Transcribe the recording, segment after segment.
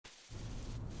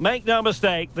Make no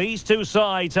mistake, these two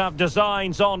sides have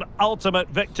designs on ultimate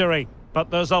victory.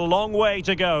 But there's a long way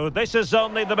to go. This is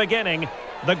only the beginning,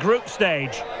 the group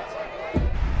stage.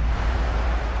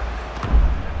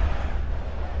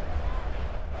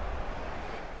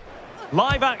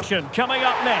 Live action coming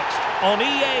up next on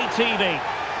EA TV.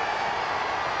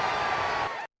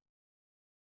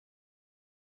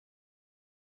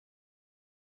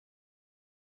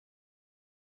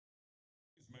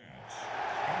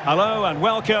 Hello and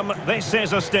welcome. This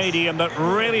is a stadium that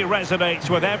really resonates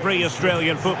with every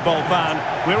Australian football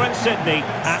fan. We're in Sydney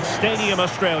at Stadium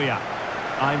Australia.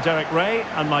 I'm Derek Ray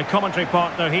and my commentary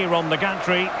partner here on the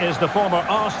gantry is the former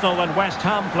Arsenal and West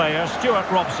Ham player Stuart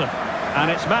Robson. And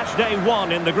it's match day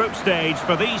 1 in the group stage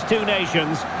for these two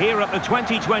nations here at the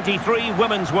 2023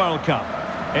 Women's World Cup.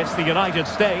 It's the United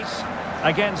States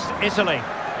against Italy.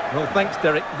 Well, thanks,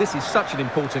 Derek. This is such an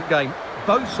important game.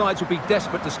 Both sides will be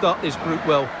desperate to start this group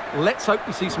well. Let's hope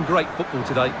we see some great football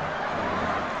today.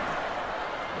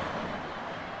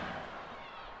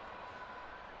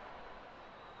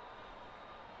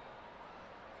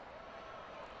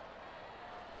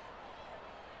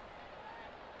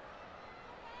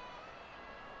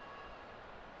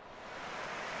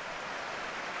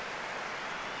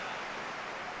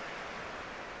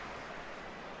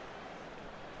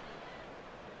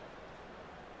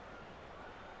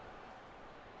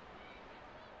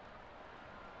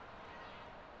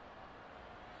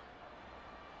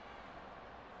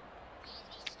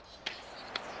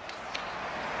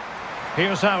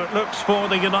 Here's how it looks for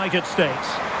the United States.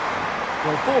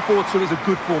 Well, 4-4-2 is a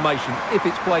good formation if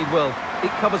it's played well. It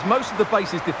covers most of the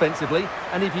bases defensively,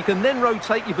 and if you can then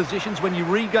rotate your positions when you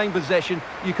regain possession,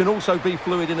 you can also be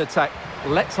fluid in attack.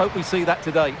 Let's hope we see that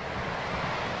today.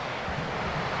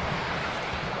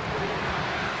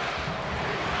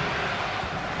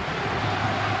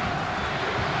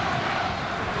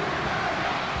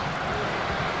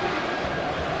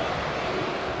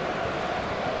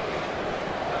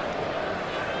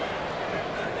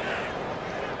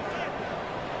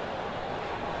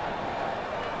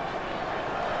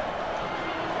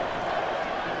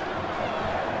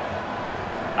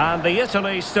 And the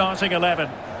Italy starting 11.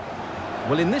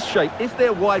 Well, in this shape, if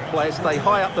their wide players stay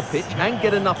high up the pitch and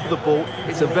get enough of the ball,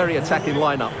 it's a very attacking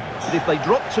lineup. But if they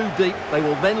drop too deep, they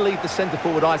will then leave the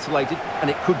centre-forward isolated, and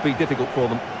it could be difficult for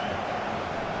them.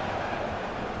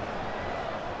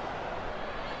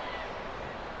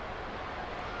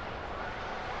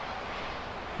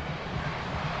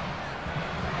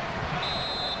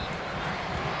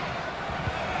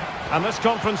 And this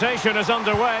confrontation is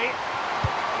underway.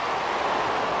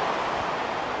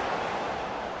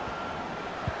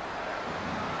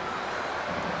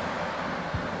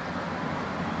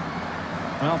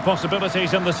 Well,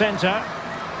 possibilities in the centre.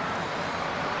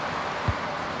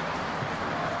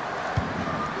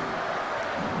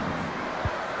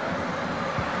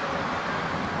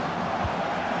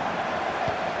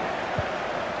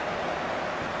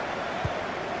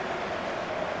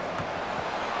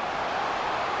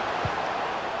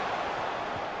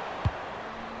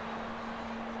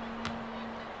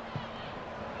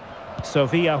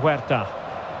 Sofia Huerta.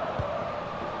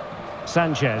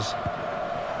 Sanchez.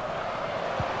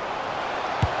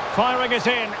 Firing it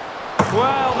in.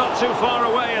 Well, not too far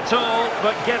away at all,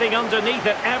 but getting underneath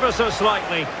it ever so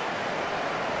slightly.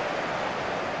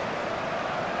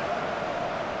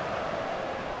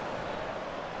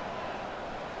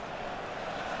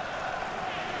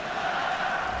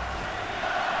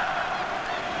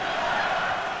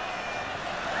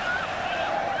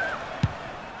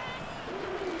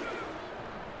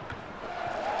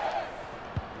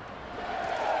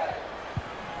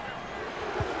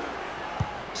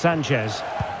 Sanchez.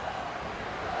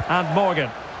 And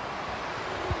Morgan.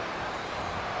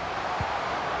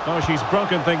 Oh, she's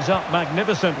broken things up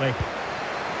magnificently.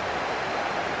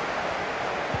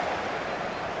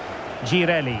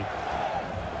 Girelli.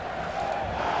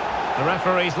 The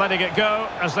referee's letting it go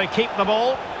as they keep the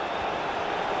ball.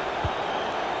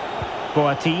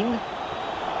 Boateng.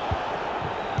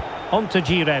 On to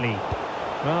Girelli.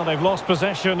 Well, they've lost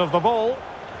possession of the ball.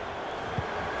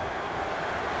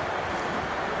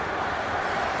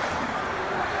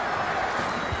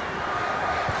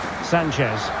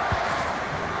 Sanchez.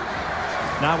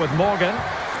 Now with Morgan.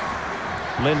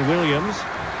 Lynn Williams.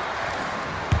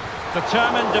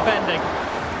 Determined defending.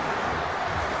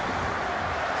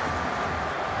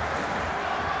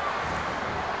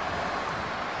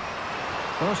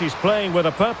 Well, she's playing with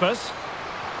a purpose.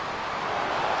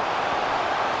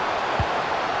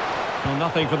 Well,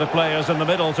 nothing for the players in the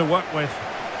middle to work with.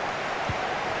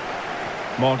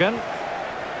 Morgan.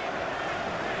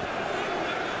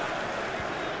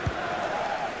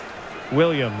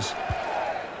 Williams.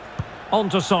 On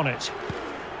to Sonnet.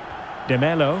 De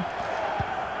Mello.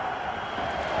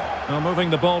 Well, moving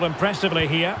the ball impressively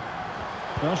here.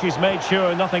 Well, she's made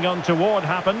sure nothing untoward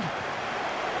happened.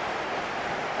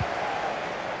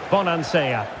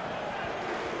 Bonansea.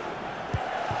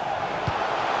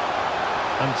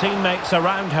 And teammates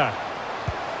around her.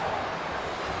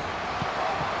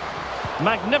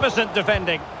 Magnificent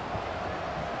defending.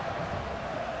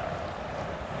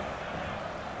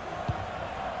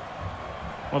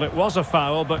 Well, it was a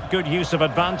foul, but good use of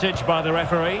advantage by the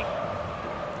referee.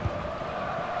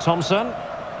 Thompson.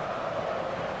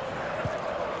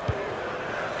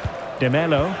 De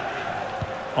Mello.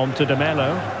 On to De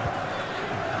Mello.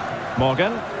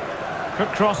 Morgan. Could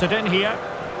cross it in here.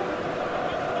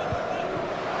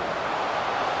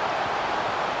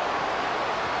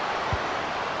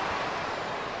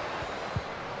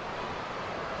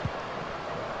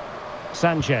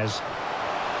 Sanchez.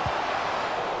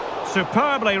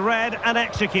 Superbly read and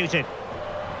executed.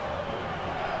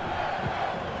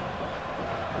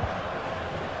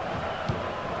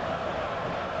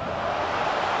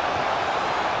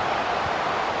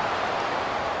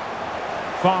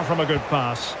 Far from a good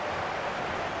pass.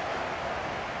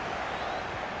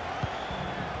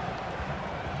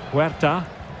 Huerta.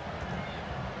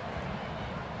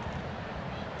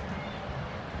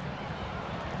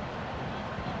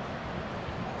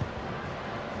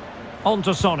 On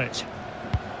to Sonnet.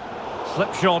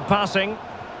 Slipshod passing.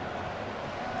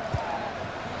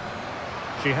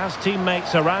 She has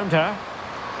teammates around her.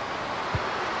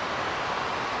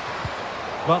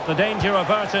 But the danger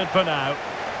averted for now.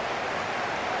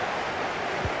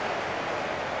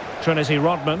 Trinity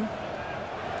Rodman.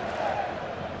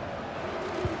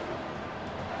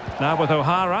 Now with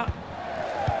O'Hara.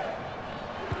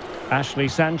 Ashley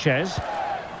Sanchez.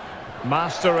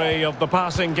 Mastery of the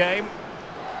passing game.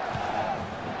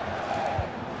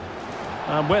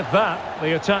 And with that,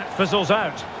 the attack fizzles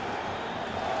out.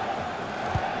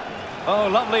 Oh,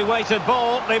 lovely weighted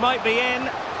ball. They might be in.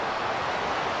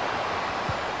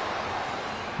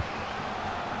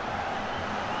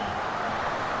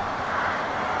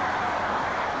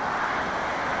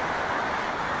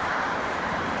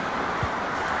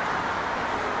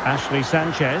 Ashley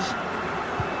Sanchez.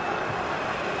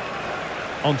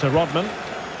 On to Rodman.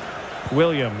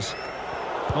 Williams.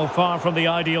 Oh, far from the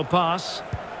ideal pass.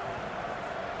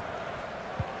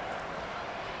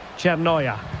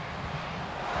 Chernoya.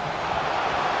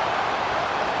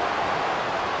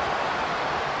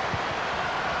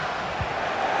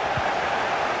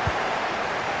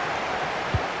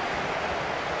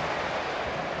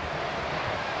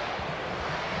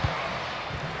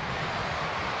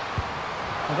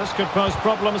 Well, this could pose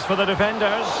problems for the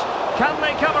defenders. Can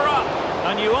they cover up?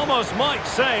 And you almost might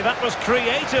say that was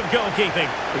creative goalkeeping.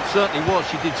 It certainly was.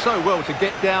 She did so well to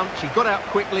get down. She got out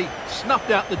quickly,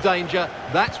 snuffed out the danger.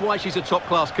 That's why she's a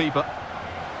top-class keeper.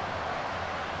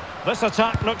 This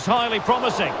attack looks highly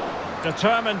promising.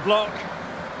 Determined block.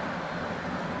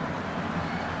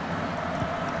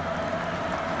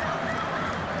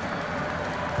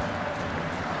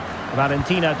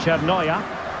 Valentina Chernoya.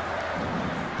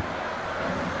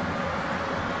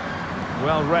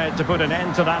 Well read to put an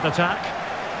end to that attack.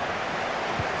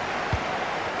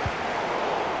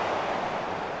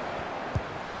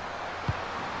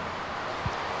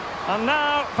 And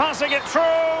now passing it through.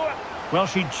 Well,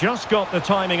 she just got the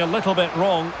timing a little bit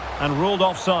wrong and ruled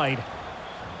offside.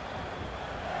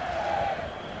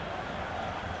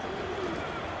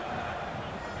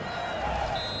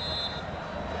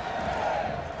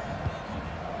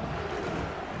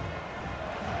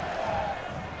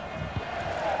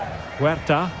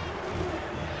 Huerta.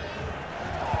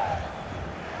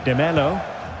 De Mello.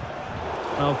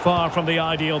 Well, far from the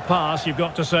ideal pass, you've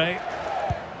got to say.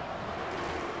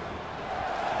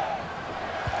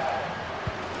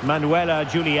 Manuela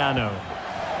Giuliano.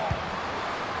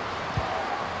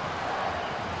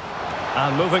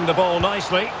 And moving the ball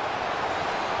nicely.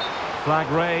 Flag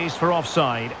raised for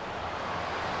offside.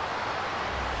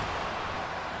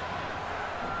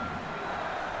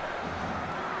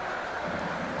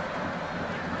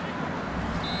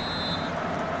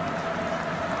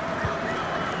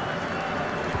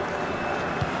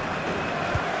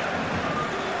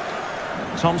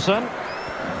 Thompson.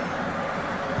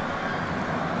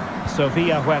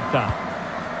 Sofia Huerta.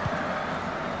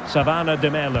 Savannah De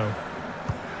Mello.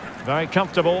 Very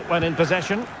comfortable when in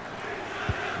possession.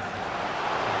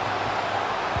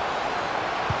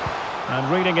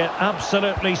 And reading it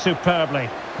absolutely superbly.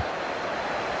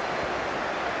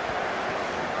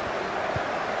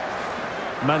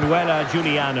 Manuela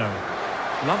Giuliano.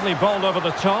 Lovely ball over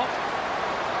the top.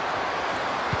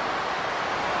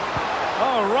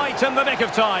 Oh, right in the nick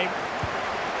of time.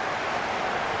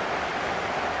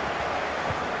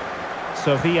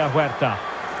 Sofia Huerta.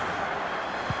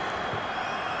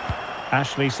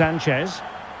 Ashley Sanchez.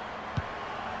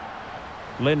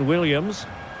 Lynn Williams.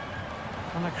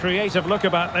 And a creative look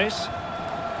about this.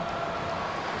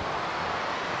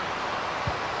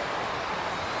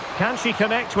 Can she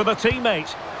connect with a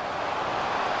teammate?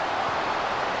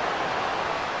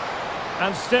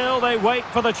 And still they wait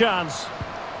for the chance.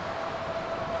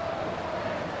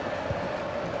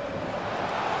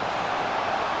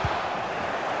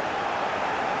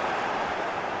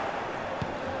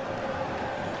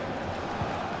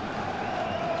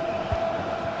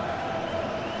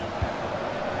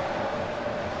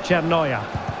 Chernoya.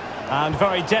 And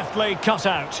very deftly cut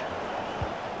out.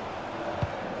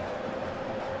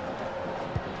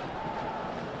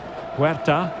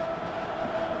 Huerta.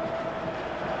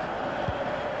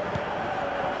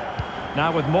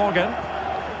 Now with Morgan.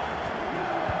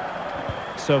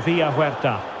 Sofia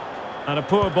Huerta. And a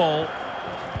poor ball.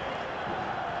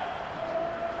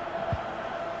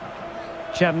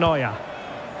 Chernoya.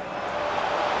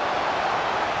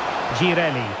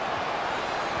 Girelli.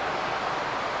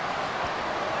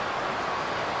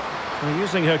 They're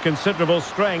using her considerable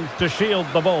strength to shield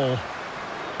the ball.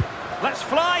 Let's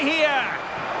fly here!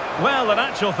 Well, in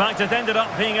actual fact, it ended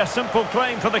up being a simple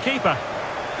claim for the keeper.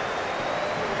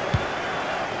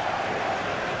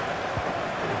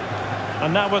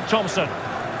 And now with Thompson.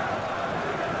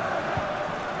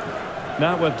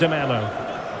 Now with De Mello.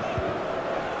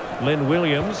 Lynn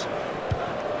Williams.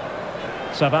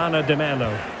 Savannah De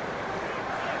Mello.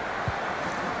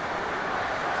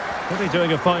 Really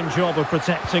doing a fine job of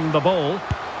protecting the ball.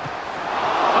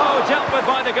 Oh, dealt with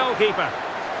by the goalkeeper.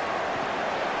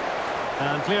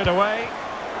 And cleared away.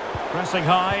 Pressing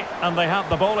high, and they have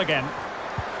the ball again.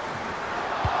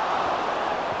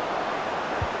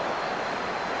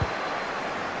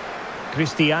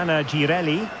 Cristiana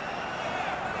Girelli.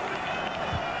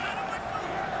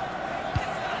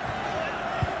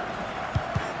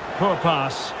 Poor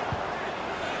pass.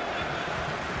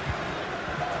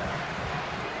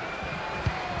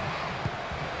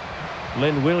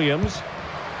 Lynn Williams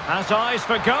has eyes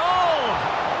for goal,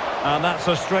 and that's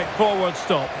a straightforward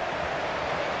stop.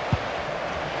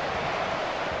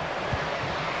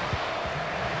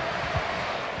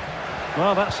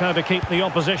 Well, that's how to keep the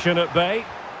opposition at bay.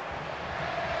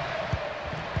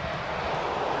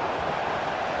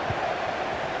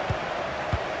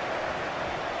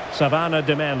 Savannah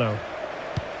De Mello.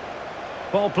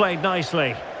 Ball played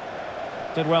nicely.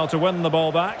 Did well to win the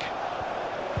ball back.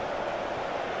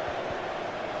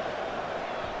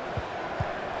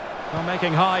 Well,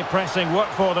 making high pressing work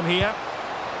for them here.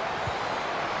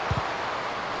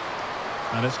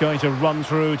 And it's going to run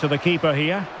through to the keeper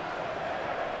here.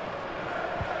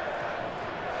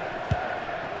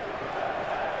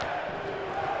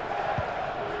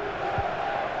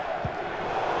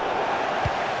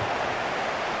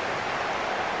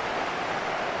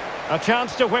 A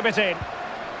chance to whip it in.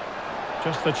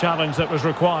 Just the challenge that was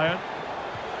required.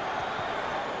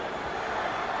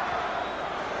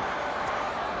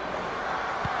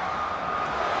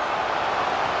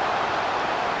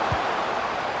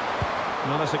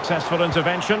 Another successful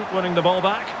intervention, winning the ball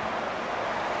back.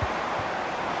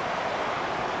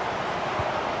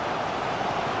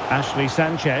 Ashley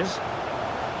Sanchez.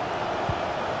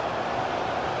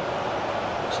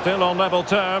 Still on level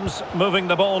terms, moving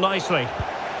the ball nicely.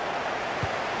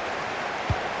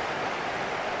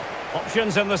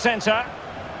 Options in the centre.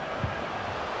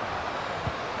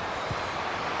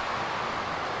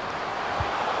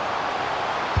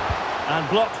 And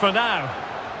blocked for now.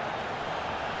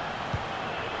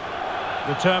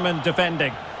 Determined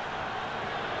defending.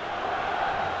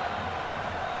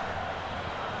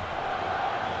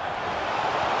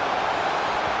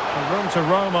 Room to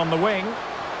roam on the wing.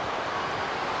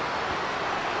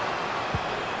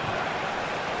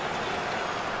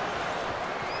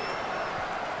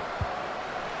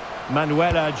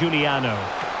 Manuela Giuliano.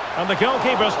 And the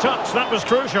goalkeeper's touch, that was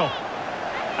crucial.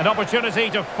 An opportunity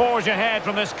to forge ahead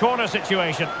from this corner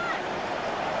situation.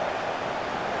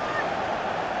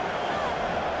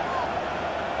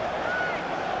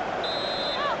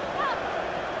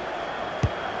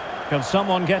 Can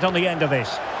someone get on the end of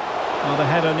this? Well, the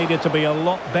header needed to be a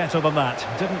lot better than that.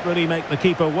 Didn't really make the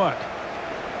keeper work.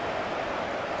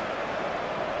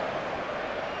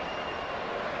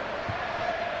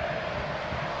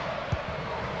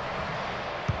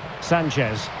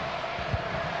 Sanchez.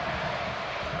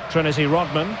 Trinity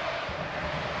Rodman.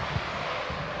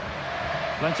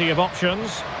 Plenty of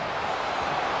options.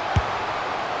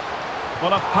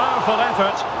 Well, a powerful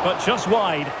effort, but just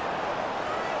wide.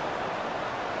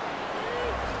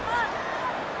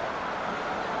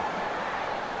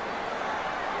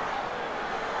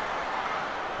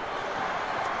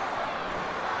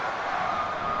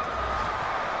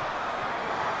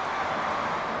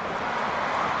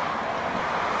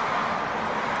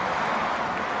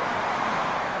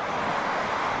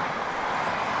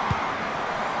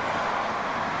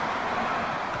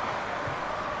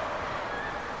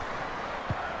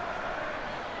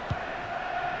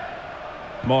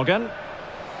 Morgan.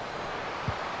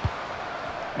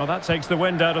 Well, that takes the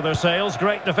wind out of their sails.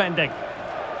 Great defending.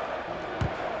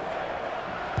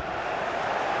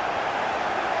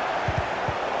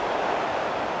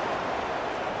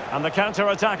 And the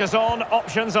counter-attack is on.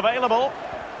 Options available.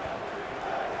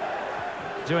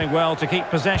 Doing well to keep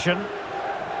possession.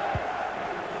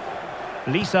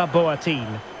 Lisa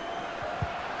Boateng.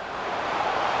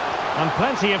 And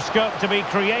plenty of scope to be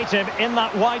creative in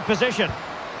that wide position.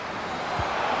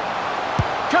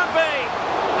 Could be.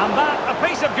 And that, a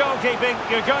piece of goalkeeping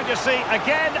you're going to see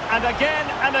again and again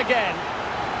and again.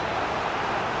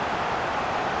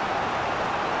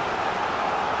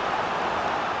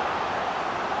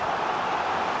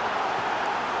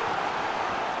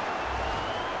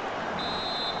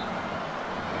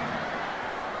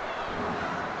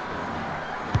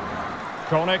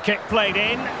 Corner kick played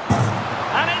in.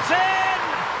 And it's in!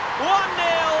 1-0.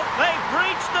 They've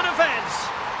breached the defence.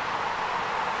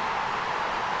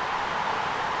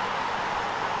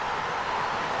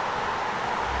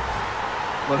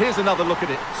 Well, here's another look at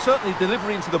it. Certainly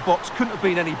delivery into the box couldn't have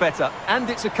been any better. And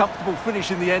it's a comfortable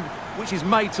finish in the end, which is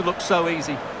made to look so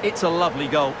easy. It's a lovely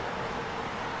goal.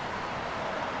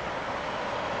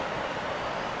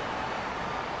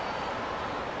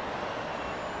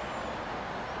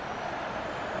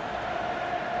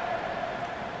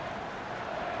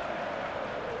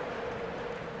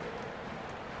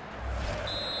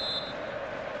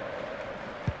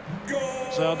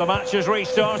 So the match has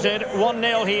restarted.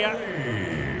 1-0 here.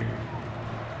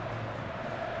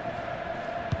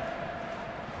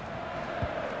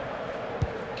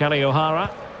 Kelly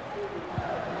O'Hara.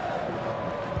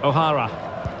 O'Hara.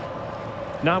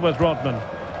 Now with Rodman.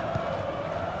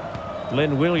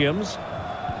 Lynn Williams.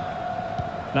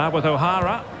 Now with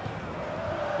O'Hara.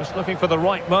 Just looking for the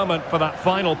right moment for that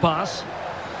final pass.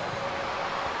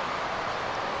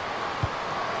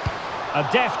 A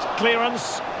deft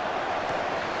clearance.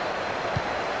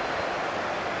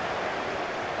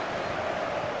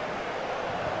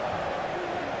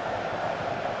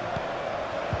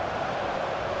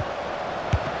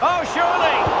 Oh,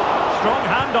 surely! Strong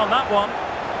hand on that one.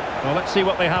 Well, let's see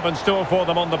what they have in store for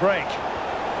them on the break.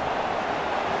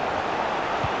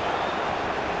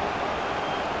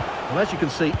 Well, as you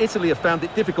can see, Italy have found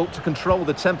it difficult to control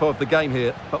the tempo of the game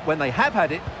here. But when they have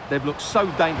had it, they've looked so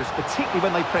dangerous, particularly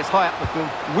when they press high up the field,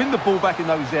 win the ball back in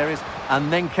those areas,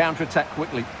 and then counter-attack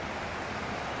quickly.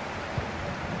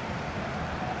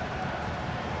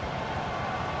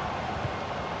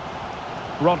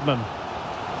 Rodman.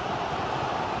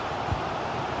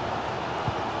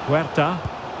 Huerta.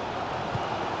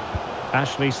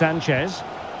 Ashley Sanchez.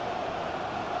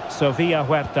 Sofia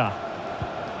Huerta.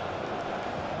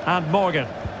 And Morgan.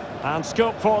 And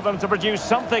scope for them to produce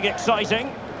something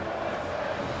exciting.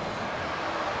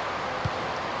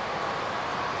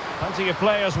 Plenty of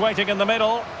players waiting in the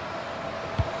middle.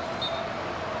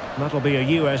 That'll be a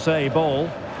USA ball.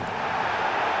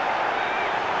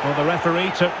 Well, the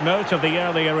referee took note of the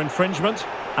earlier infringement,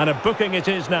 and a booking it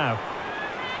is now.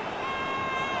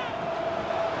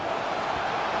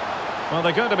 Well,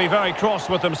 they're going to be very cross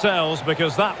with themselves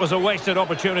because that was a wasted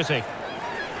opportunity.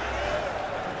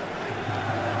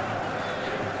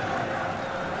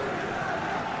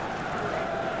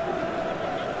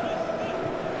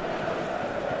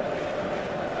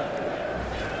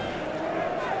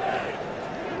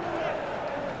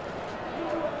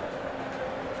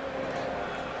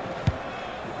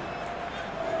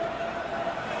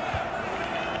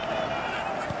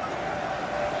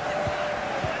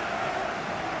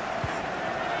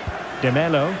 De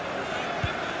Mello.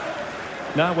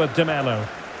 Now with De Mello.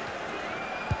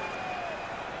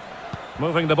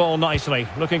 Moving the ball nicely,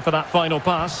 looking for that final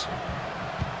pass.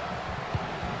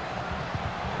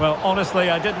 Well,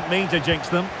 honestly, I didn't mean to jinx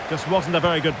them. Just wasn't a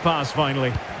very good pass finally.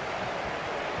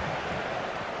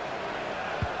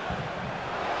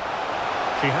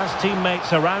 She has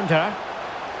teammates around her.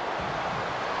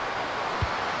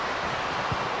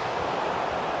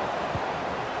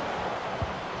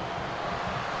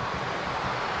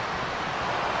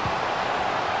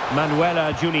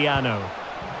 Manuela Giuliano.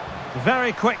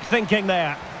 Very quick thinking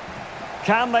there.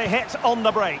 Can they hit on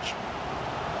the break?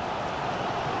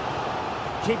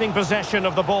 Keeping possession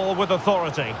of the ball with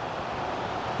authority.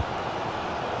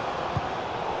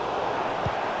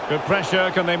 Good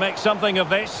pressure. Can they make something of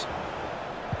this?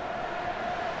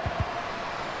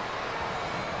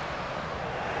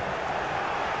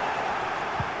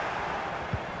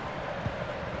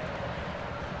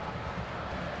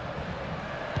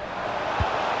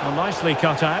 Well, nicely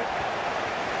cut out.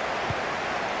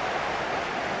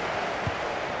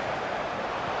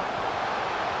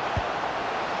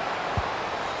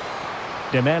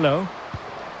 De Mello.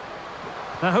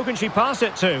 Now who can she pass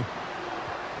it to?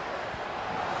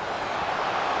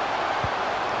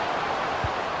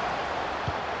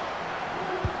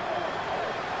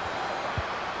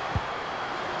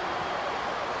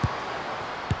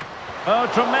 Oh,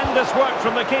 tremendous work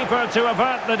from the keeper to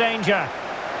avert the danger.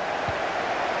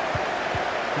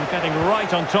 And getting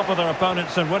right on top of their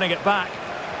opponents and winning it back.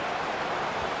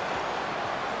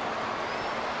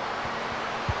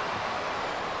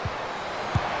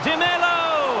 De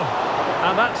Mello!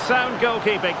 And that's sound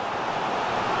goalkeeping.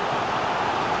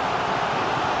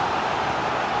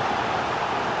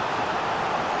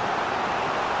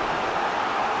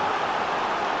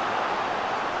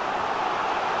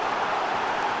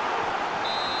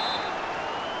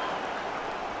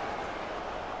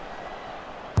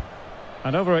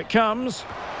 And over it comes,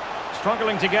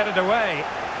 struggling to get it away.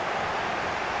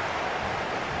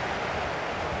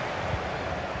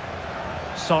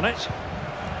 Sonnet.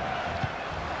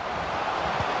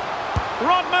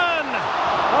 Rodman!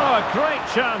 Oh, a great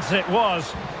chance it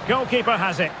was. Goalkeeper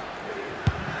has it.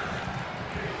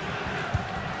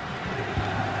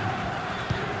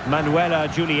 Manuela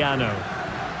Giuliano.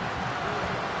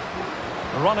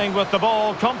 Running with the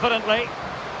ball confidently.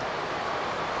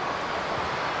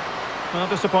 Well,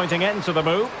 disappointing end to the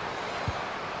move.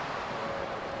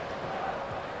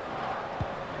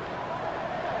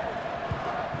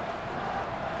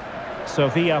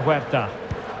 Sofia Huerta.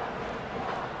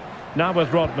 Now with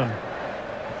Rodman.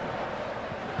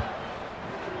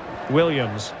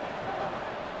 Williams.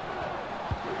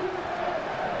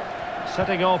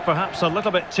 Setting off perhaps a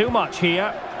little bit too much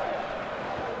here.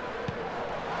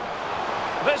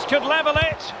 This could level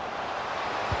it.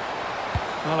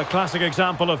 Well, a classic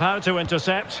example of how to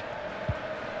intercept.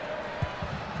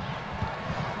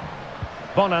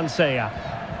 Bonansea.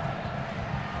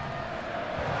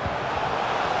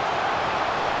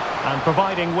 And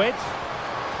providing width.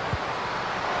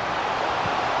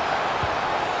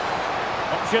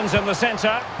 Options in the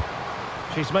centre.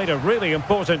 She's made a really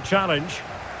important challenge.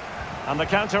 And the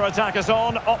counter-attack is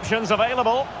on. Options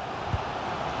available.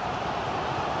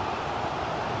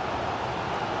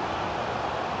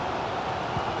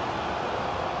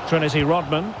 Trinity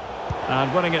Rodman,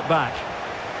 and winning it back.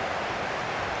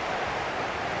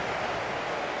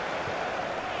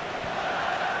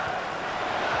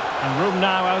 And room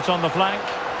now out on the flank.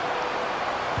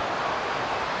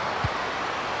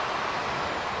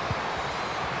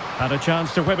 And a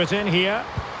chance to whip it in here.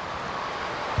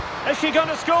 Is she going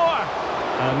to score?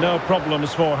 And no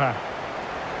problems for her.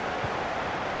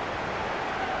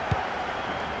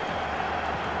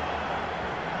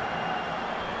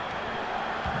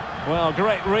 Well,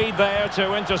 great read there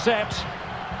to intercept.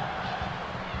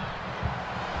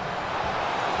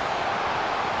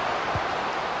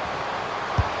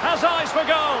 Has eyes for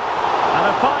goal. And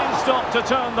a fine stop to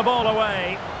turn the ball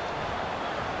away.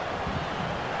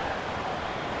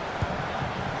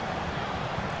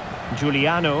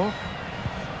 Giuliano.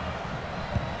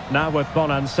 Now with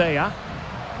Bonansea.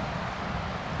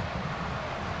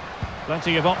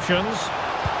 Plenty of options.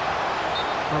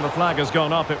 Well, the flag has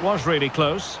gone up. It was really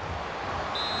close.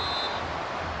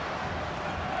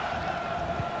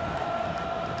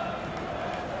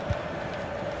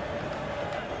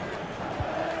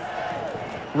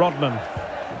 Rodman.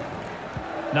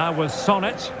 Now with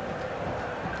Sonnet.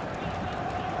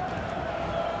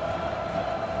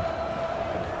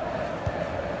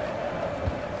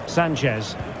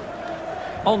 Sanchez.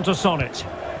 On to Sonnet.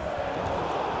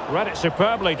 Read it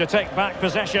superbly to take back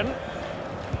possession.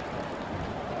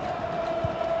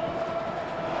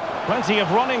 Plenty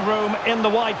of running room in the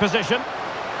wide position.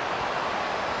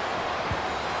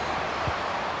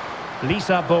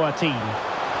 Lisa Boateng.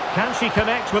 Can she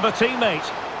connect with a teammate?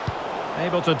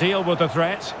 Able to deal with the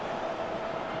threat.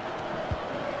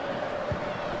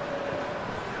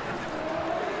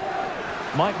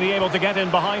 Might be able to get in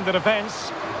behind the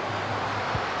defence.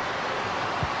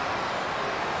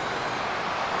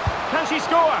 Can she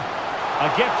score?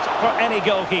 A gift for any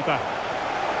goalkeeper.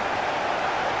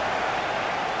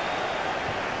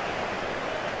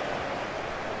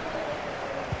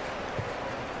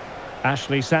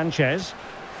 Ashley Sanchez.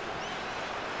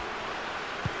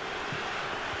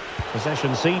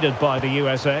 Possession ceded by the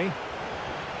USA.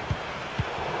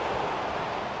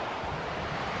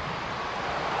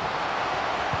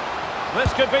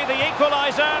 This could be the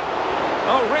equaliser.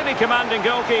 Oh, really commanding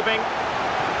goalkeeping.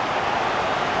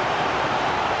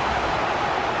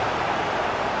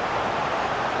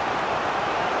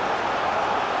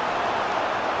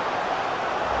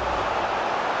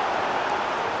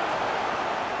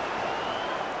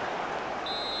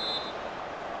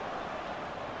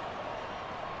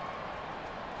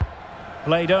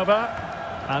 Played over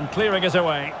and clearing it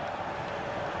away.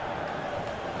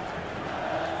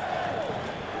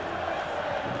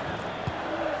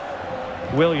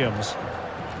 Williams.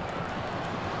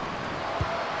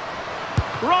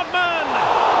 Rodman!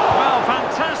 Well,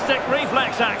 fantastic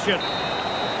reflex action.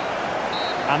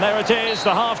 And there it is,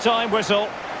 the half-time whistle.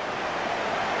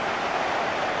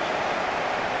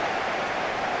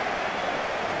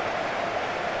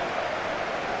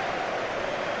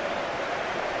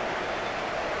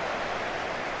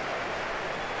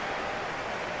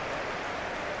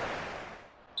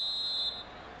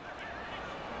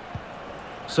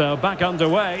 So back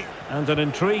underway, and an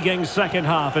intriguing second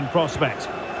half in prospect.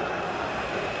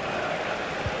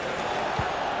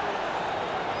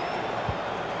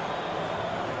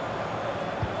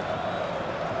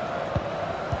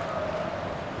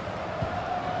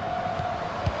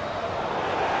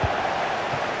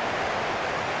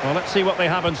 Well, let's see what they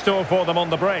have in store for them on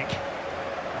the break.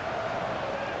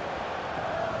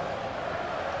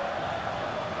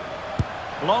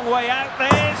 Long way out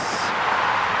this.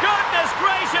 Goodness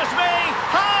gracious me!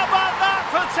 How about that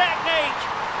for technique?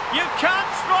 You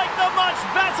can't strike them much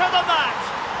better than that!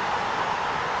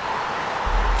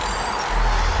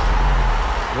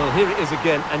 Well, here it is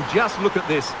again, and just look at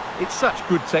this. It's such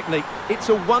good technique. It's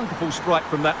a wonderful strike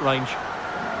from that range.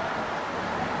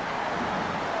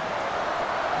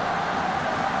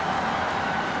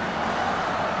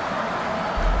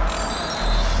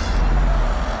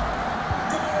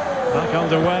 Back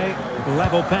underway,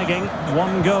 level pegging,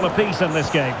 1 goal apiece in this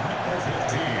game.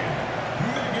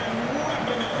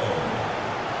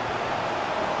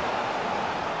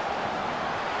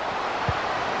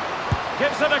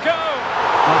 Gives it a go.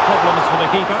 No problems for the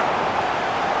keeper.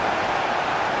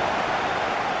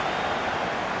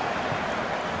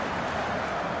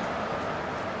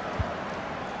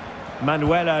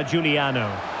 Manuela Giuliano.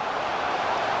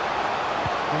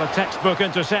 Well, a textbook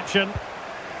interception.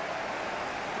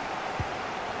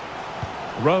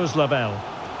 Rose Lavelle.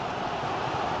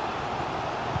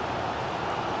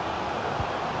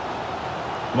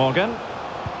 Morgan.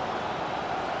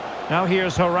 Now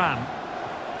here's Horan.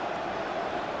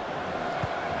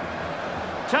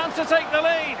 Chance to take the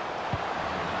lead.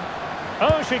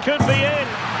 Oh, she could be in.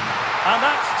 And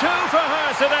that's 2 for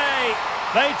her today.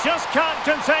 They just can't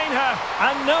contain her.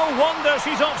 And no wonder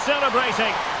she's off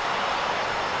celebrating.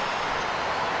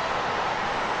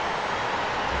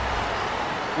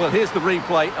 Well, here's the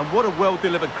replay, and what a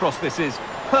well-delivered cross this is.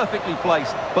 Perfectly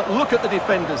placed, but look at the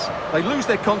defenders. They lose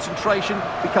their concentration,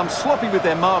 become sloppy with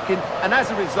their marking, and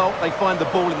as a result, they find the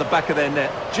ball in the back of their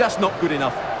net. Just not good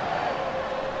enough.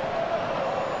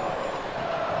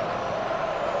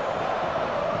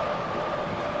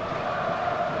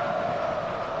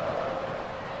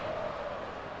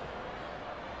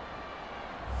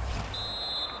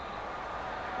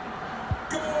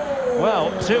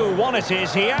 Well, 2-1 it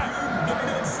is here.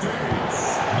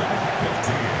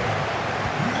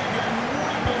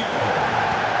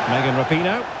 Megan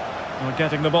Rapinoe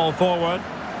getting the ball forward.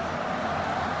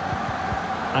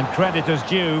 And credit is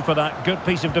due for that good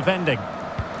piece of defending.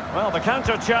 Well, the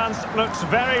counter chance looks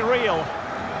very real.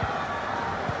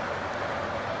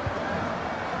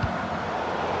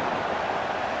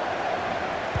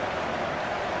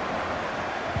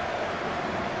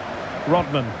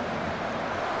 Rodman.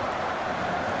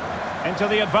 Into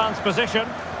the advanced position.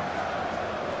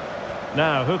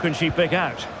 Now, who can she pick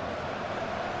out?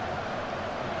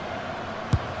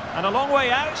 And a long way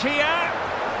out here.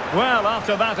 Well,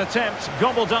 after that attempt,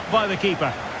 gobbled up by the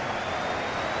keeper.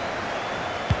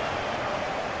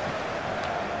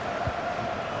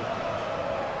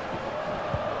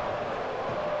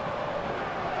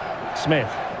 Smith.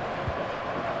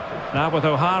 Now with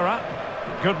O'Hara.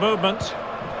 Good movement.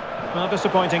 Well,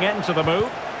 disappointing end to the move.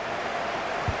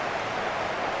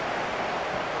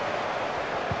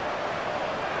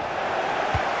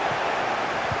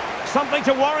 Something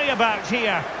to worry about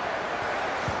here.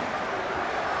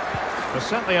 They're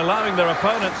certainly allowing their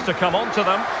opponents to come onto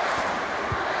them.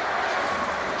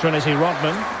 Trinity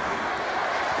Rodman.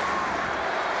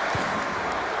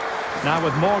 Now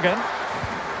with Morgan.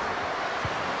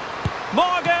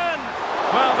 Morgan!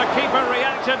 Well, the keeper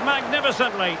reacted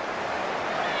magnificently.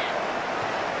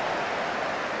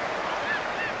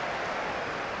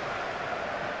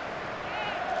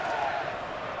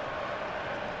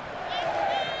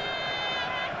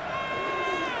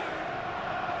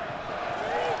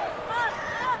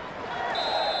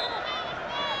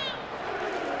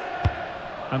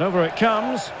 And over it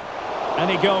comes.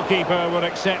 Any goalkeeper would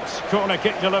accept corner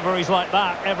kick deliveries like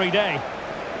that every day.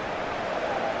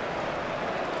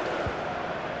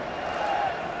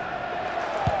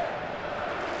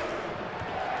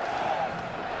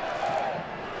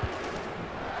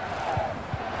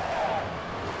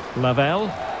 Lavelle.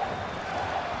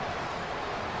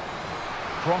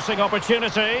 Crossing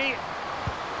opportunity.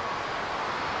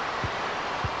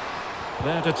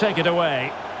 There to take it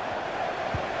away.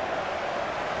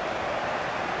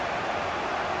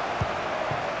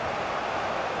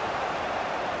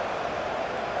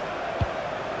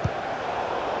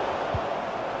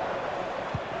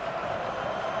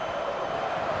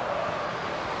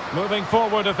 Moving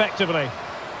forward effectively.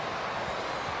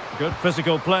 Good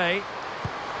physical play.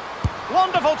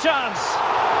 Wonderful chance!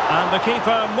 And the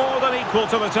keeper more than equal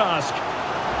to the task.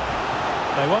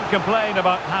 They won't complain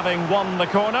about having won the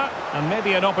corner, and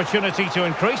maybe an opportunity to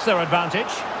increase their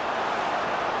advantage.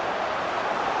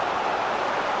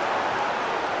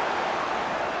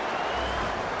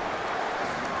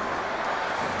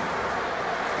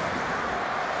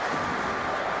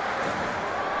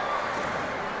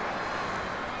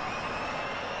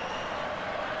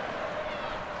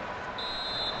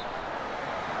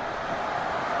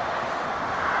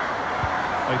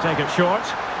 They take it short.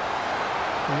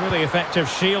 Really effective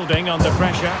shielding under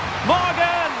pressure.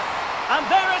 Morgan! And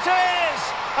there it is!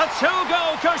 A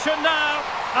two-goal cushion now,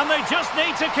 and they just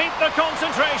need to keep the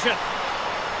concentration.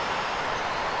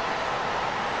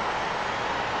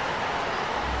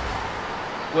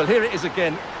 Well, here it is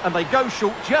again, and they go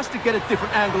short just to get a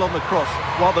different angle on the cross,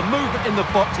 while the movement in the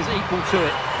box is equal to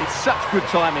it. It's such good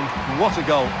timing. What a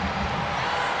goal.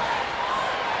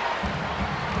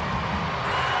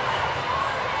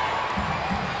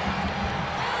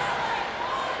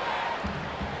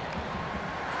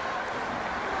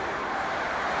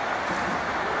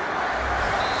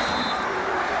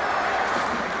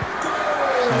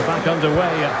 Back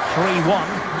underway at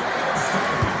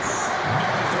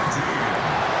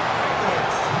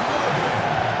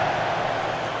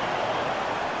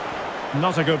 3-1.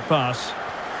 Not a good pass.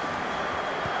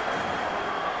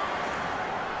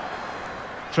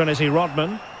 Trinity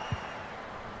Rodman.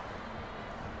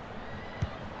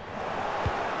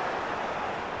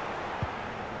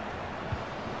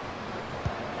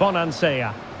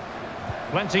 Bonansea.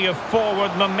 Plenty of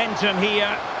forward momentum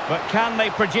here, but can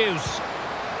they produce?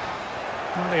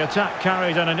 Well, the attack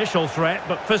carried an initial threat,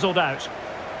 but fizzled out.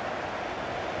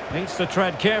 Needs to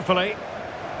tread carefully.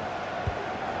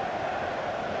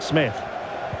 Smith.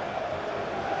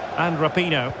 And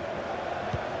Rapinoe.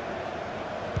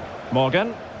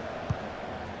 Morgan.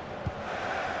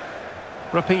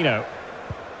 Rapinoe.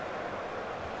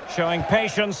 Showing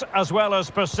patience as well as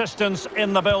persistence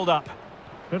in the build-up.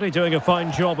 Really doing a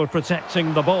fine job of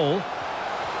protecting the ball.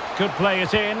 Could play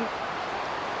it in.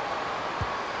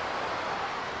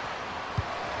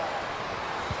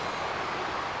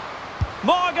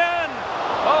 Morgan!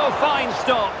 Oh, fine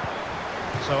stop.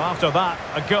 So after that,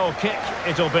 a goal kick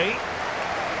it'll be.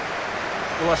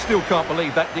 Well, I still can't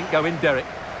believe that didn't go in, Derek.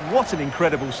 What an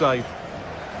incredible save.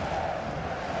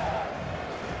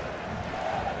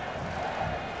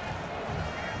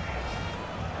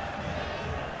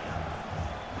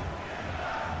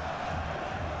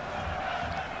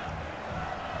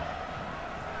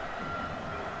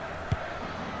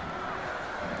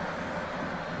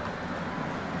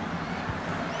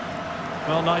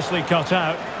 Well, nicely cut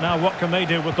out. Now what can they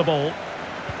do with the ball?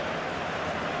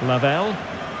 Lavelle.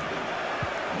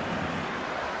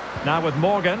 Now with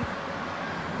Morgan.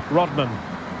 Rodman.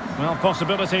 Well,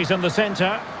 possibilities in the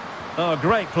centre. Oh,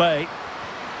 great play.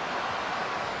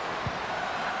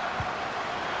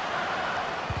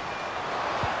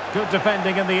 Good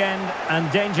defending in the end, and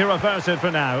danger averted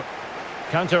for now.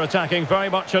 Counter-attacking, very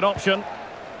much an option.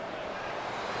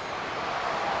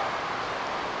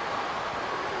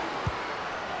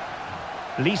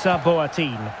 Lisa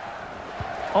Boatin.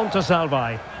 On to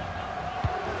Salvai.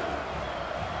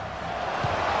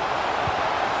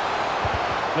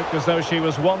 Looked as though she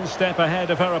was one step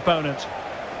ahead of her opponent.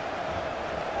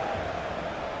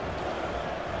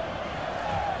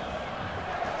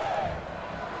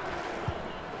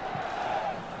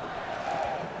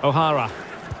 O'Hara.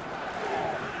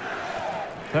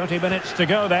 30 minutes to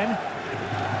go then.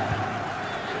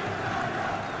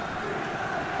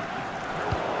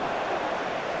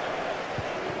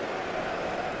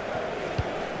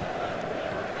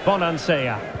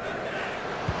 Bonansea.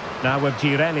 Now with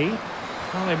Girelli.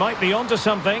 Well, they might be onto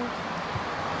something.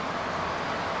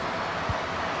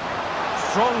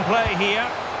 Strong play here.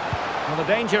 Well, the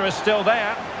danger is still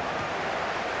there.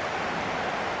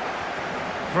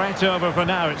 Threat over for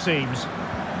now, it seems.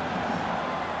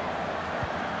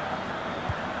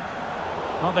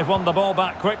 Well, they've won the ball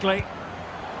back quickly.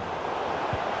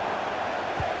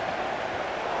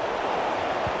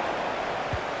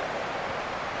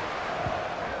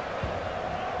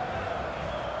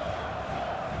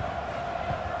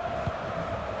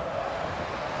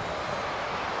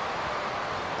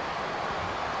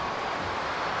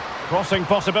 Crossing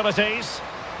possibilities.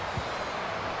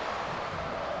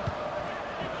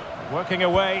 Working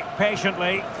away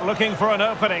patiently, looking for an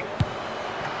opening.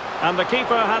 And the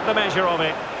keeper had the measure of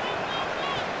it.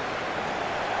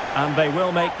 And they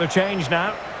will make the change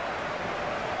now.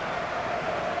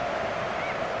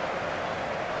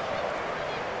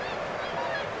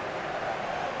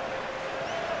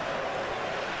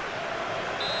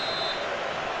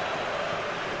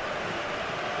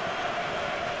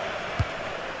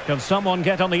 Can someone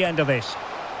get on the end of this?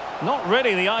 Not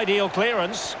really the ideal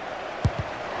clearance.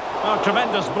 Oh,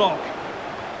 tremendous block.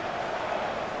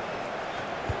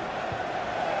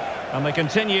 And they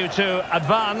continue to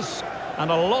advance,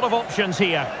 and a lot of options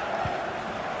here.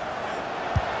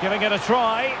 Giving it a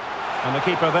try, and the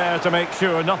keeper there to make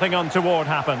sure nothing untoward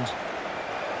happened.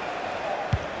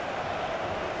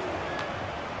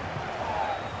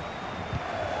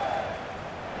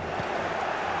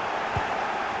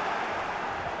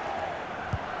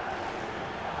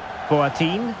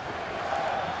 Boateng.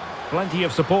 Plenty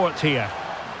of support here.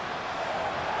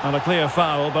 And a clear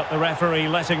foul, but the referee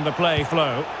letting the play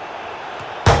flow.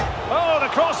 Oh, the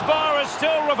crossbar is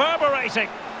still reverberating.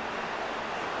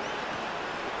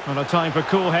 And a time for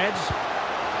cool heads.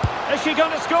 Is she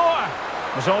going to score?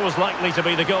 It's always likely to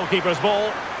be the goalkeeper's ball.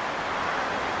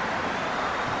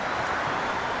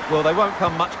 Well, they won't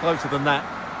come much closer than that.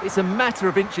 It's a matter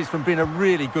of inches from being a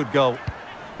really good goal.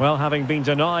 Well, having been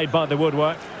denied by the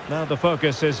woodwork, now the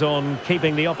focus is on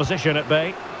keeping the opposition at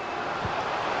bay.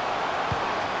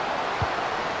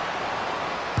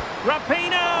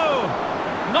 Rapinoe!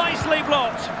 Nicely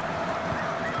blocked.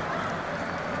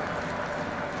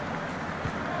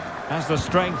 Has the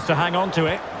strength to hang on to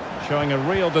it, showing a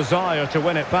real desire to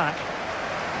win it back.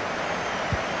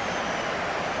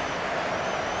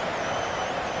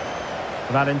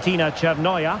 Valentina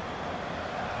Chernoya.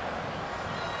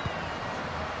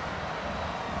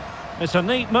 It's a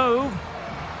neat move.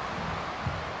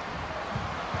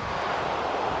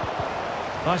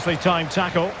 Nicely timed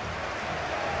tackle.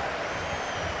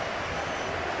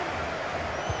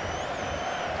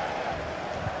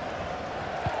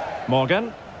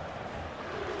 Morgan.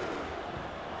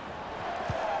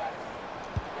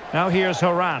 Now here's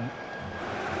Horan.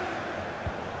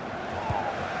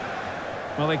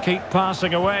 Well, they keep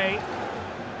passing away.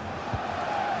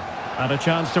 And a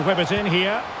chance to whip it in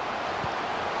here.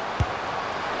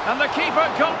 And the keeper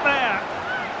got there.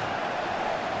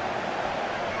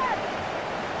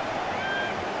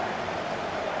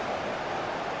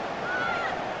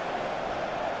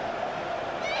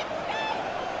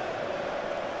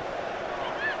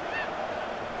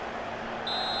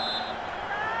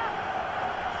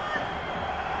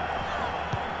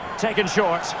 Taken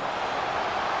short.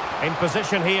 In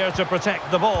position here to protect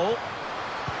the ball.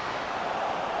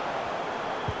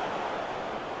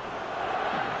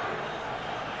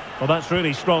 Well, that's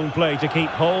really strong play to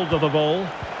keep hold of the ball.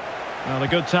 And a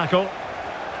good tackle.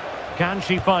 Can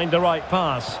she find the right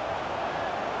pass?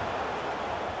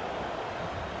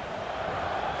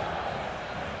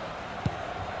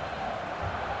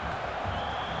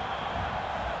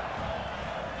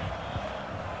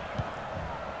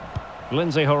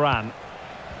 Lindsay Horan.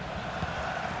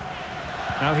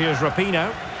 Now here's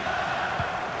Rapinoe.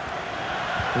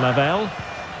 Lavelle.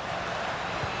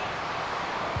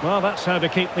 Well, that's how to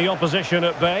keep the opposition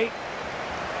at bay.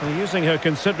 And using her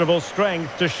considerable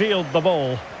strength to shield the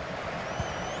ball.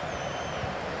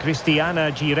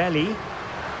 Cristiana Girelli.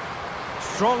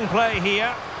 Strong play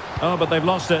here. Oh, but they've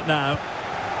lost it now.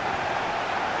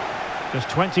 Just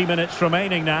 20 minutes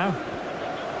remaining now.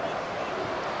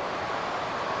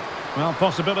 Well,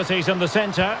 possibilities in the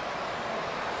centre.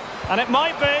 And it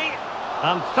might be.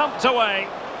 And thumped away.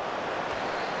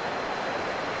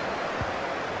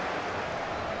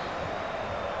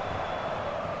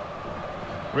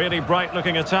 Really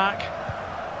bright-looking attack.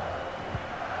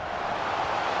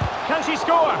 Can she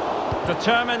score?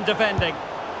 Determined defending.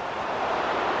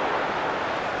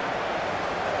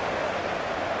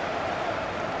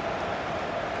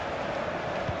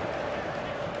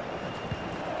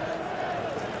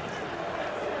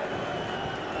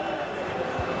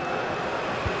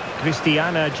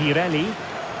 Cristiana Girelli.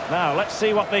 Now, let's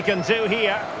see what they can do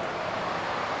here.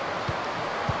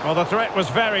 Well, the threat was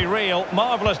very real.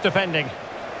 Marvellous defending.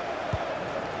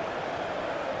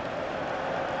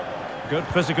 Good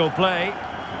physical play.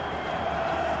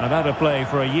 And out of play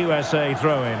for a USA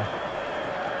throw-in.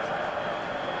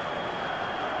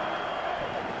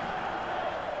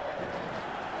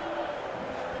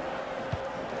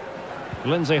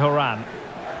 Lindsay Horan.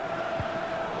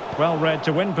 Well read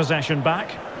to win possession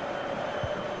back.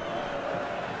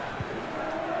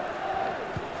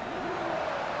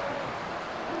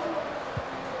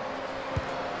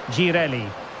 Girelli.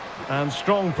 And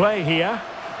strong play here.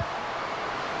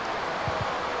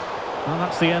 Well,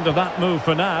 that's the end of that move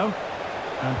for now.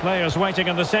 And players waiting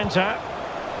in the centre.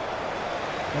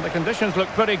 And the conditions look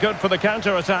pretty good for the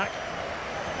counter-attack.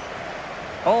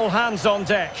 All hands on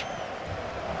deck.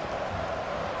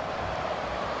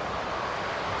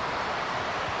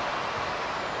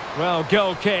 Well,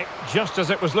 goal kick, just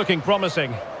as it was looking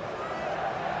promising.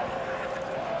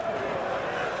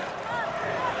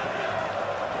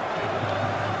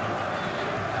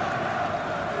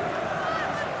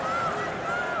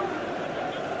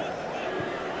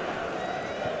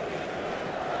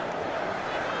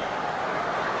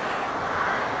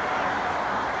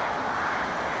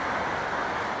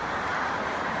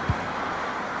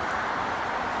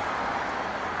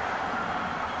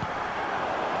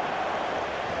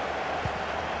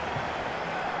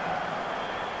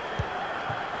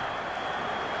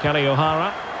 Kelly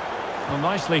O'Hara. Well,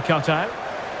 nicely cut out.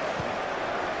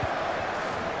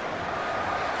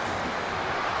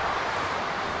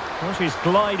 Well, she's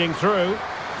gliding through.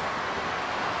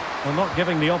 Well, not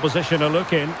giving the opposition a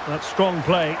look in. That's strong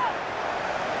play.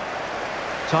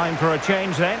 Time for a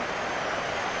change then.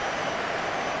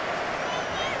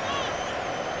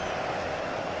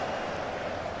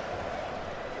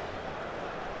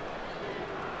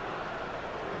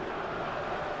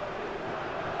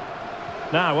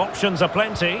 Now, options are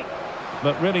plenty,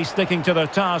 but really sticking to their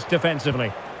task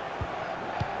defensively.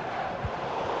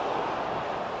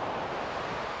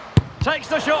 Takes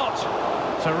the shot.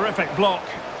 Terrific block.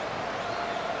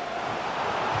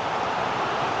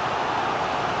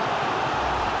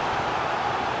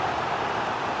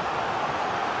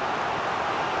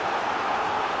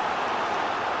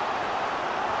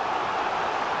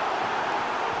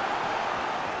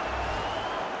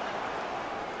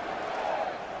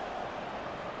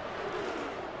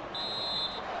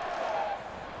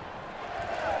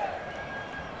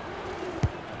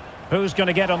 Who's going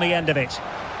to get on the end of it?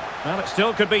 Well, it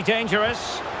still could be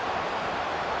dangerous.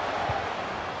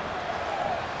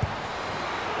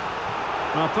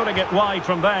 Well, putting it wide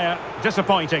from there,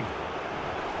 disappointing.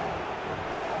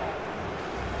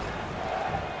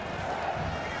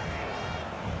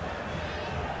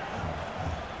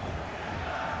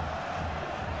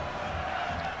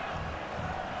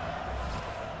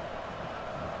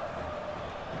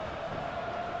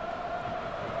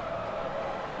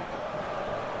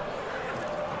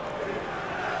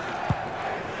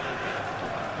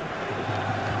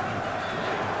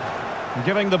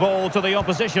 Giving the ball to the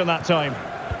opposition that time.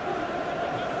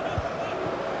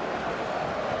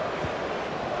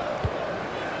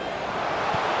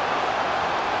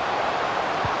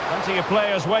 Plenty of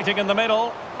players waiting in the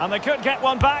middle, and they could get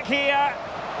one back here.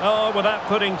 Oh, without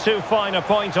putting too fine a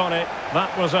point on it,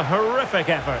 that was a horrific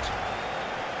effort.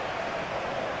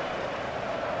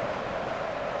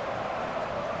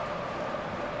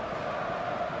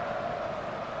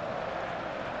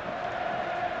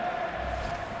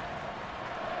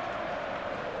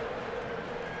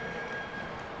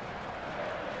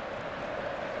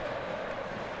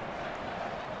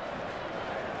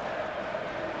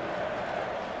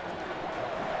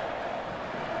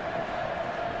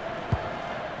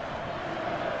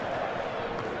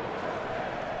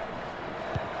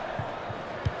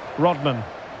 Rodman.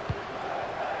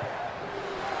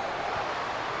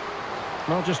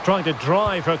 Well, just trying to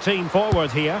drive her team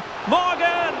forward here.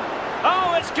 Morgan!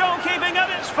 Oh, it's goalkeeping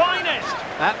at its finest!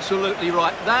 Absolutely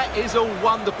right. That is a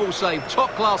wonderful save.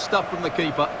 Top-class stuff from the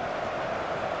keeper.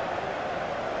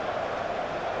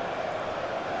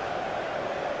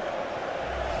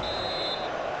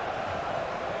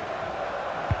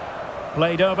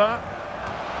 Played over.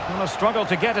 Well, a struggle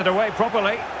to get it away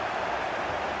properly.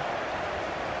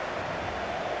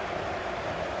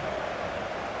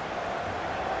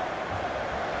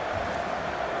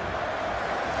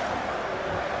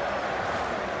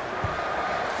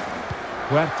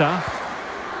 Huerta.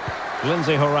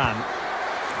 Lindsay Horan.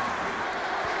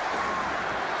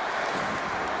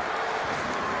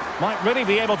 Might really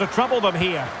be able to trouble them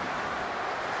here.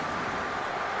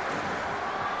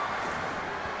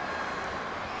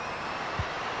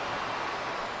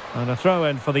 And a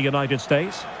throw-in for the United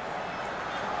States.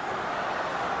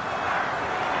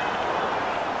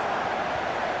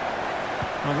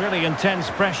 A really intense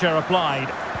pressure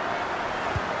applied.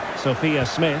 Sophia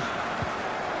Smith.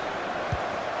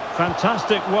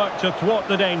 Fantastic work to thwart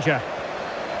the danger.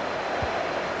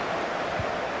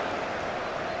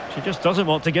 She just doesn't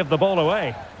want to give the ball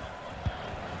away.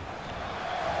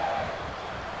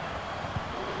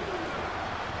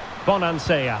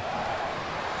 Bonansea.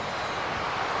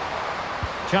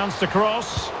 Chance to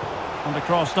cross. And the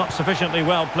cross not sufficiently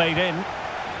well played in.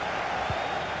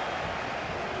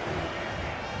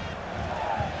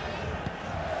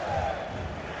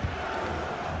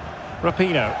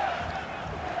 Rapinoe.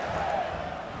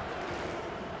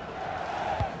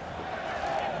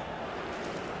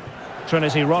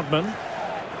 Trinity Rodman.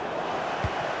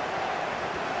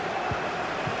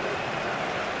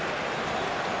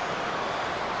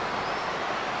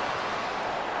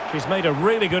 She's made a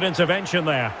really good intervention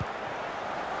there.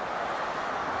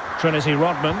 Trinity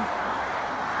Rodman.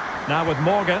 Now with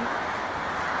Morgan.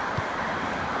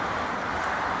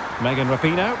 Megan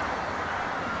Rapinoe.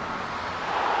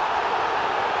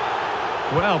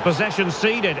 Well, possession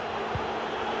ceded.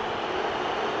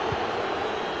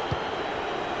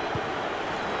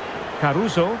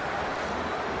 Caruso.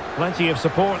 Plenty of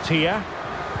support here.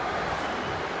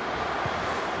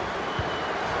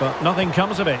 But nothing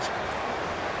comes of it.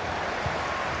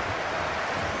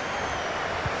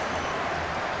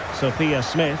 Sophia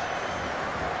Smith.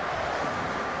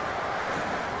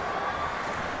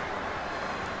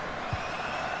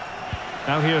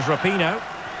 Now here's Rapinoe.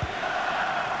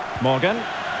 Morgan.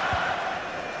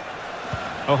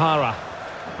 O'Hara.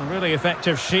 A really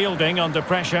effective shielding under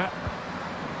pressure.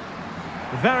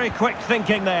 Very quick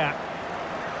thinking there.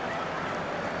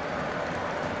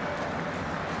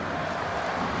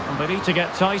 And they need to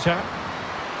get tighter.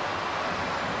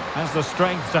 Has the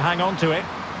strength to hang on to it.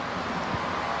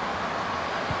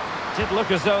 Did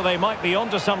look as though they might be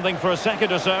onto something for a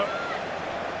second or so.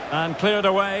 And cleared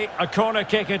away. A corner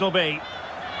kick it'll be.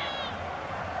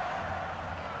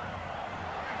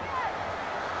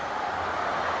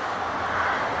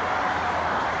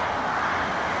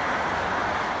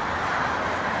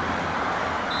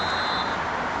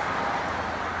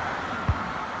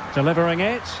 Delivering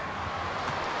it.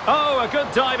 Oh, a good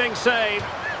diving save.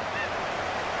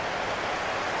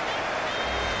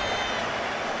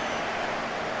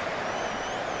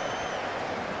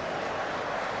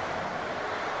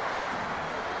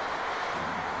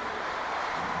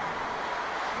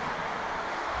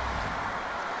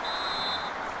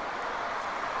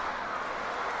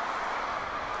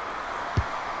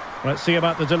 Let's see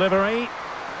about the delivery.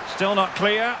 Still not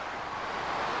clear.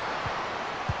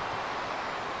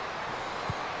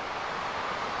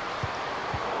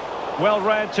 Well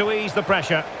read to ease the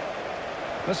pressure.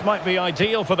 This might be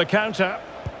ideal for the counter.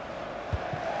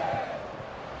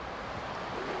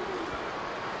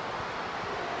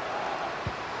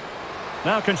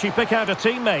 Now can she pick out a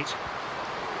teammate?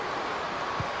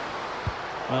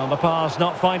 Well, the pass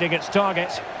not finding its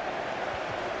target.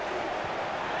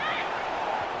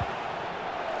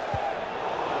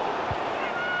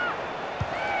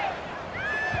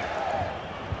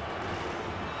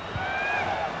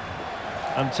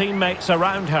 And teammates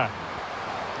around her.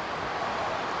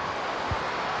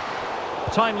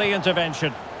 Timely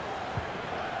intervention.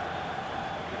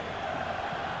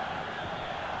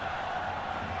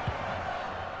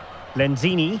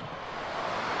 Lenzini.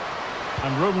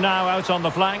 And room now out on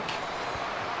the flank.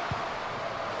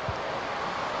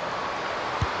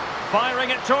 Firing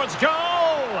it towards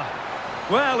goal!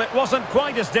 Well, it wasn't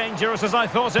quite as dangerous as I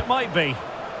thought it might be.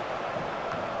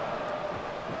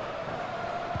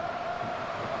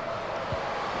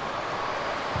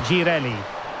 Girelli.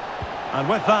 And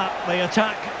with that, the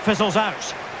attack fizzles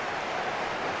out.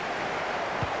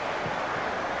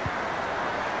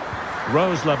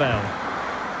 Rose Lavelle.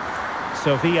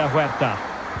 Sofia Huerta.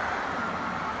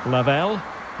 Lavelle.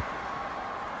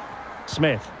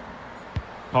 Smith.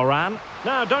 Horan.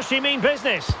 Now, does she mean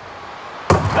business?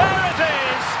 There it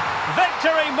is!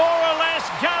 Victory more or less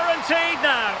guaranteed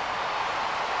now.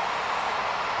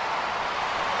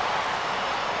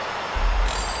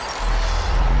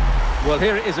 Well,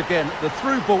 here it is again. The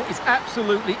through ball is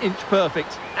absolutely inch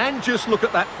perfect. And just look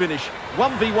at that finish.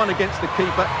 1v1 against the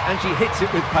keeper, and she hits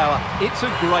it with power. It's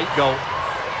a great goal.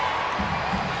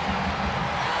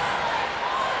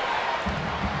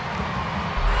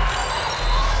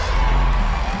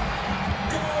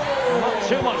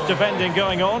 too much defending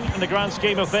going on in the grand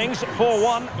scheme of things.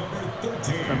 4-1.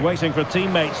 And waiting for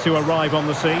teammates to arrive on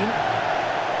the scene.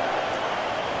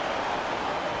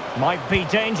 Might be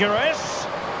dangerous.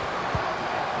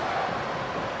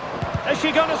 Is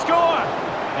she going to score?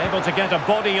 Able to get a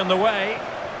body in the way.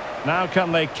 Now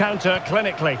can they counter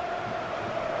clinically?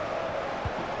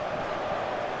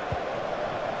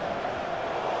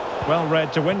 Well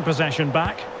read to win possession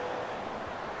back.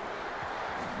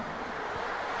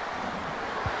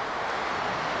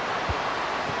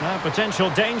 Now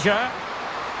potential danger.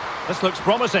 This looks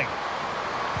promising.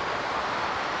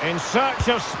 In search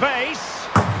of space.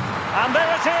 And there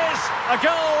it is, a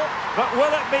goal. But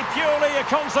will it be purely a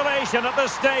consolation at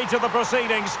this stage of the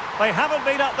proceedings? They haven't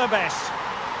been at their best.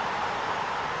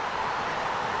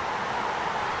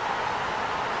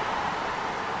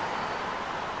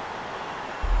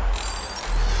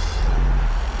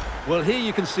 Well, here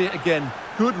you can see it again.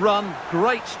 Good run,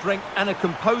 great strength and a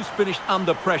composed finish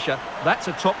under pressure. That's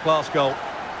a top-class goal.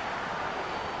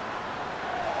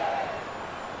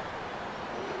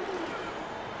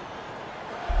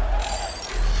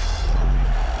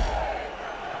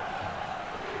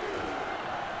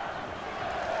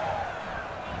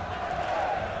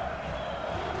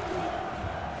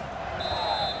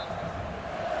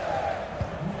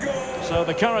 So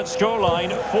the current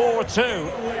scoreline,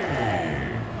 4-2.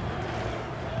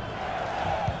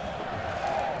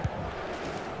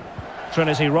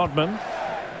 Trinity Rodman.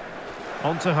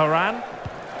 On to Haran.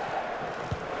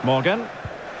 Morgan.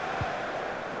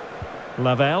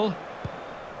 Lavelle.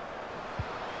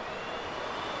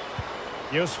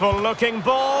 Useful looking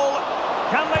ball.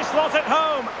 Can they slot it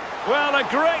home? Well, a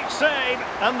great save,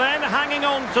 and then hanging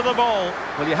on to the ball.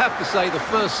 Well, you have to say the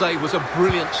first save was a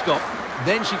brilliant stop.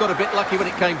 Then she got a bit lucky when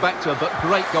it came back to her, but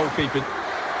great goalkeeping.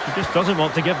 She just doesn't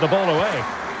want to give the ball away.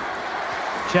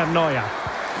 Chernoya.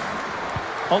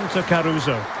 On to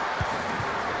Caruso.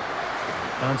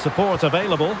 And support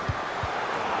available.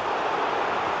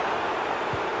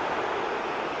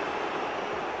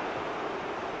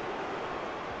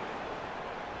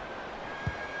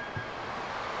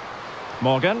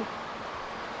 Morgan.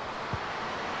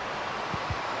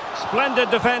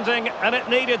 Splendid defending, and it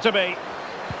needed to be.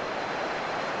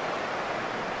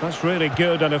 That's really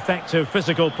good and effective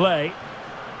physical play.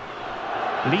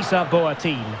 Lisa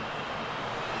Boateng.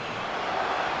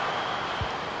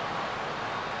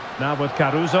 Now with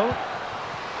Caruso.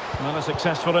 Not a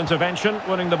successful intervention,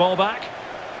 winning the ball back.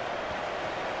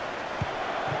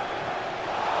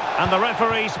 And the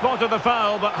referee spotted the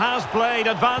foul, but has played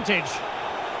advantage.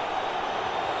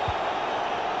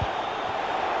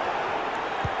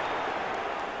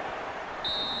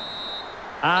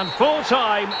 And full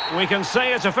time, we can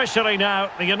say it officially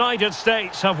now, the United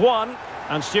States have won.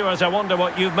 And Stuart, I wonder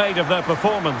what you've made of their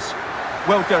performance.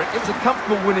 Well, Derek, it was a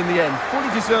comfortable win in the end. Fully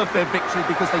deserved their victory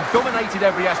because they dominated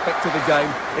every aspect of the game.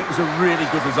 It was a really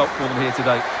good result for them here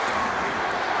today.